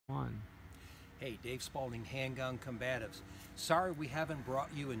on. Hey, Dave Spalding, Handgun Combatives. Sorry we haven't brought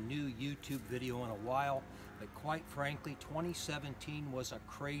you a new YouTube video in a while, but quite frankly, 2017 was a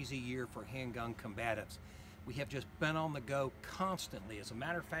crazy year for Handgun Combatives. We have just been on the go constantly. As a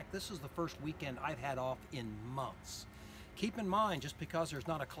matter of fact, this is the first weekend I've had off in months. Keep in mind, just because there's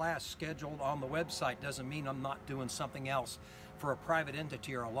not a class scheduled on the website doesn't mean I'm not doing something else for a private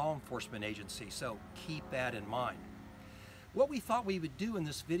entity or a law enforcement agency, so keep that in mind. What we thought we would do in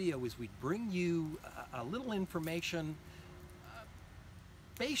this video is we'd bring you a little information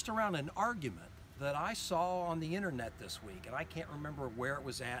based around an argument that I saw on the internet this week, and I can't remember where it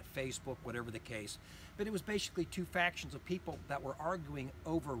was at, Facebook, whatever the case, but it was basically two factions of people that were arguing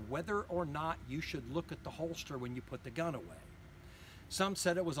over whether or not you should look at the holster when you put the gun away. Some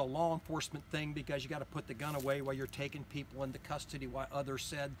said it was a law enforcement thing because you got to put the gun away while you're taking people into custody, while others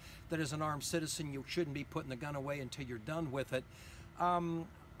said that as an armed citizen you shouldn't be putting the gun away until you're done with it.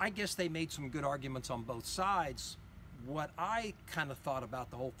 I guess they made some good arguments on both sides. What I kind of thought about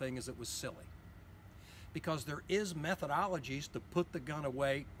the whole thing is it was silly, because there is methodologies to put the gun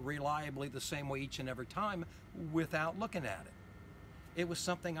away reliably the same way each and every time without looking at it. It was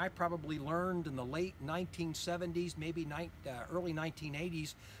something I probably learned in the late 1970s, maybe early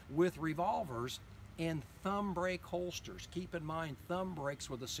 1980s with revolvers and thumb brake holsters. Keep in mind, thumb brakes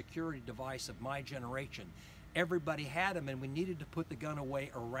were the security device of my generation. Everybody had them, and we needed to put the gun away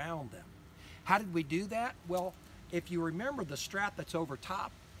around them. How did we do that? Well, if you remember the strap that's over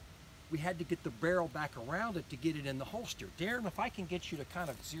top, we had to get the barrel back around it to get it in the holster. Darren, if I can get you to kind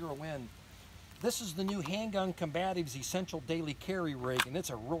of zero in, this is the new Handgun Combatives Essential Daily Carry Rig, and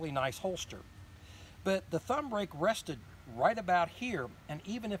it's a really nice holster. But the thumb brake rested right about here, and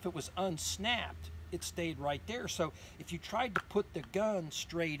even if it was unsnapped, it stayed right there. So if you tried to put the gun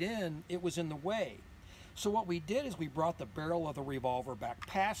straight in, it was in the way. So what we did is we brought the barrel of the revolver back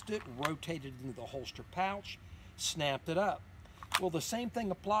past it, rotated it into the holster pouch, snapped it up. Well, the same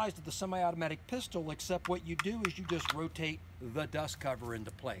thing applies to the semi-automatic pistol, except what you do is you just rotate the dust cover into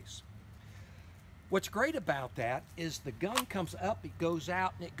place. What's great about that is the gun comes up, it goes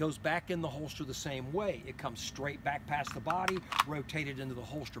out, and it goes back in the holster the same way. It comes straight back past the body, rotate it into the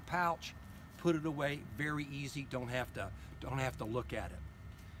holster pouch, put it away, very easy, don't have to look at it.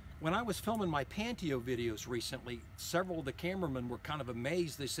 When I was filming my Panteo videos recently, several of the cameramen were kind of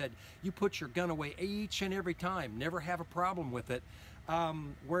amazed. They said, you put your gun away each and every time, never have a problem with it.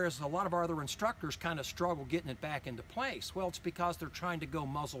 Whereas a lot of our other instructors kind of struggle getting it back into place. Well, it's because they're trying to go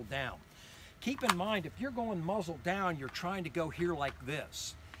muzzle down. Keep in mind, if you're going muzzle down, you're trying to go here like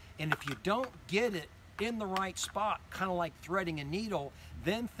this. And if you don't get it in the right spot, kind of like threading a needle,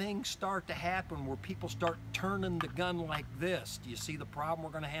 then things start to happen where people start turning the gun like this. Do you see the problem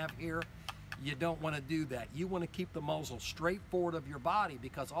we're going to have here? You don't want to do that. You want to keep the muzzle straight forward of your body,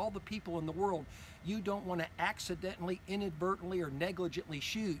 because all the people in the world, you don't want to accidentally, inadvertently, or negligently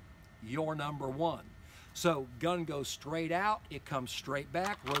shoot your number one. So gun goes straight out, it comes straight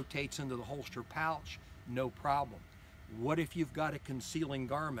back, rotates into the holster pouch, no problem. What if you've got a concealing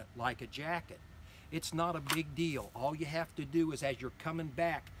garment like a jacket? It's not a big deal. All you have to do is, as you're coming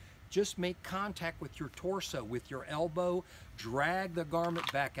back, just make contact with your torso, with your elbow, drag the garment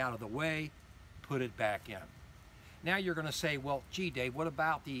back out of the way, put it back in. Now you're going to say, well, gee, Dave, what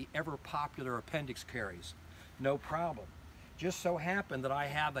about the ever popular appendix carries? No problem. Just so happened that I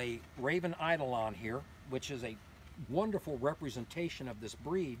have a Raven Eidolon here, which is a wonderful representation of this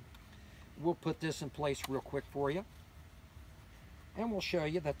breed. We'll put this in place real quick for you, and we'll show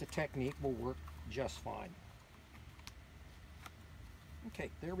you that the technique will work just fine. Okay,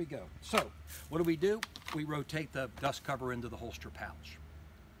 there we go. So what do? We rotate the dust cover into the holster pouch.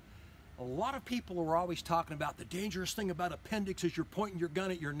 A lot of people are always talking about the dangerous thing about appendix is you're pointing your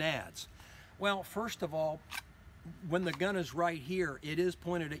gun at your nads. Well, first of all, when the gun is right here, it is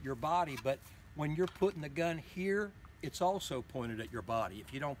pointed at your body, but when you're putting the gun here, it's also pointed at your body.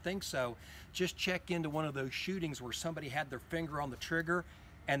 If you don't think so, just check into one of those shootings where somebody had their finger on the trigger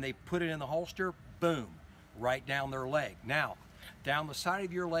and they put it in the holster, boom, right down their leg. Now, down the side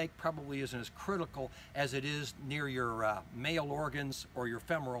of your leg probably isn't as critical as it is near your male organs or your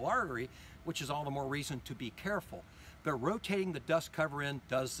femoral artery, which is all the more reason to be careful. But rotating the dust cover in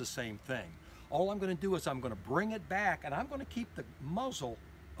does the same thing. All I'm going to do is I'm going to bring it back, and I'm going to keep the muzzle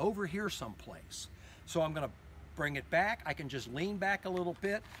over here someplace. So I'm going to bring it back. I can just lean back a little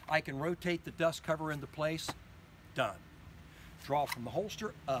bit. I can rotate the dust cover into place. Done. Draw from the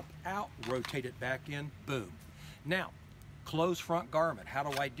holster, up, out, rotate it back in, boom. Now, close front garment. How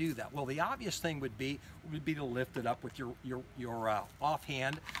do I do that? Well, the obvious thing would be to lift it up with your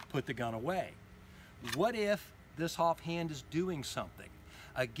offhand, put the gun away. What if this offhand is doing something?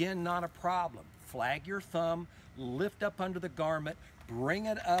 Again, not a problem. Flag your thumb, lift up under the garment, bring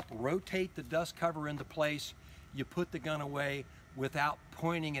it up, rotate the dust cover into place. You put the gun away without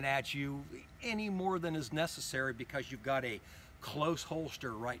pointing it at you any more than is necessary because you've got a close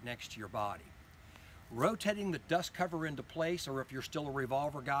holster right next to your body. Rotating the dust cover into place, or if you're still a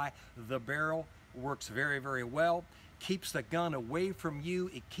revolver guy, the barrel works very, very well. Keeps the gun away from you.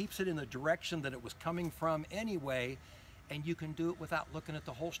 It keeps it in the direction that it was coming from anyway, and you can do it without looking at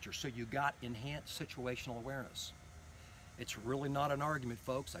the holster, so you got enhanced situational awareness. It's really not an argument,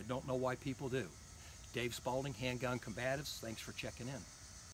 folks. I don't know why people do. Dave Spalding, Handgun Combatives, thanks for checking in.